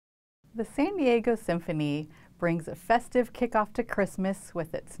The San Diego Symphony brings a festive kickoff to Christmas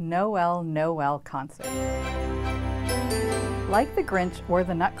with its Noel Noel concert. Like the Grinch or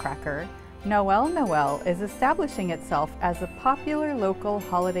the Nutcracker, Noel Noel is establishing itself as a popular local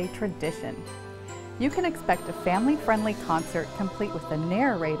holiday tradition. You can expect a family-friendly concert complete with a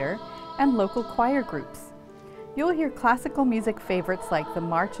narrator and local choir groups. You'll hear classical music favorites like the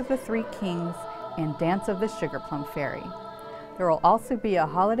March of the Three Kings and Dance of the Sugar Plum Fairy. There will also be a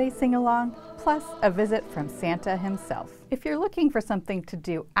holiday sing-along, plus a visit from Santa himself. If you're looking for something to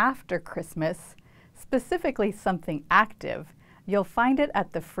do after Christmas, specifically something active, you'll find it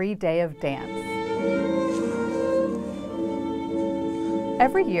at the Free Day of Dance.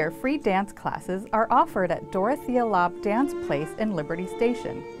 Every year, free dance classes are offered at Dorothea Lobb Dance Place in Liberty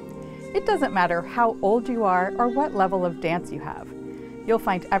Station. It doesn't matter how old you are or what level of dance you have. You'll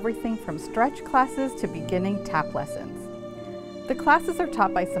find everything from stretch classes to beginning tap lessons. The classes are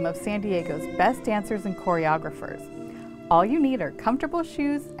taught by some of San Diego's best dancers and choreographers. All you need are comfortable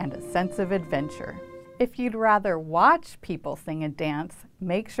shoes and a sense of adventure. If you'd rather watch people sing and dance,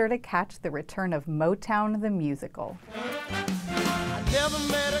 make sure to catch the return of Motown the Musical. I never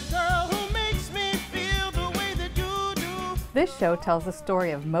met a girl who makes me feel the way that you do. This show tells the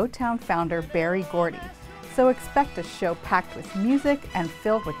story of Motown founder Berry Gordy, so expect a show packed with music and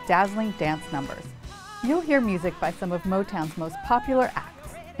filled with dazzling dance numbers. You'll hear music by some of Motown's most popular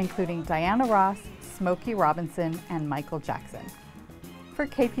acts, including Diana Ross, Smokey Robinson, and Michael Jackson. For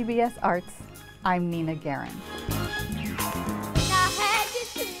KPBS Arts, I'm Nina Guerin.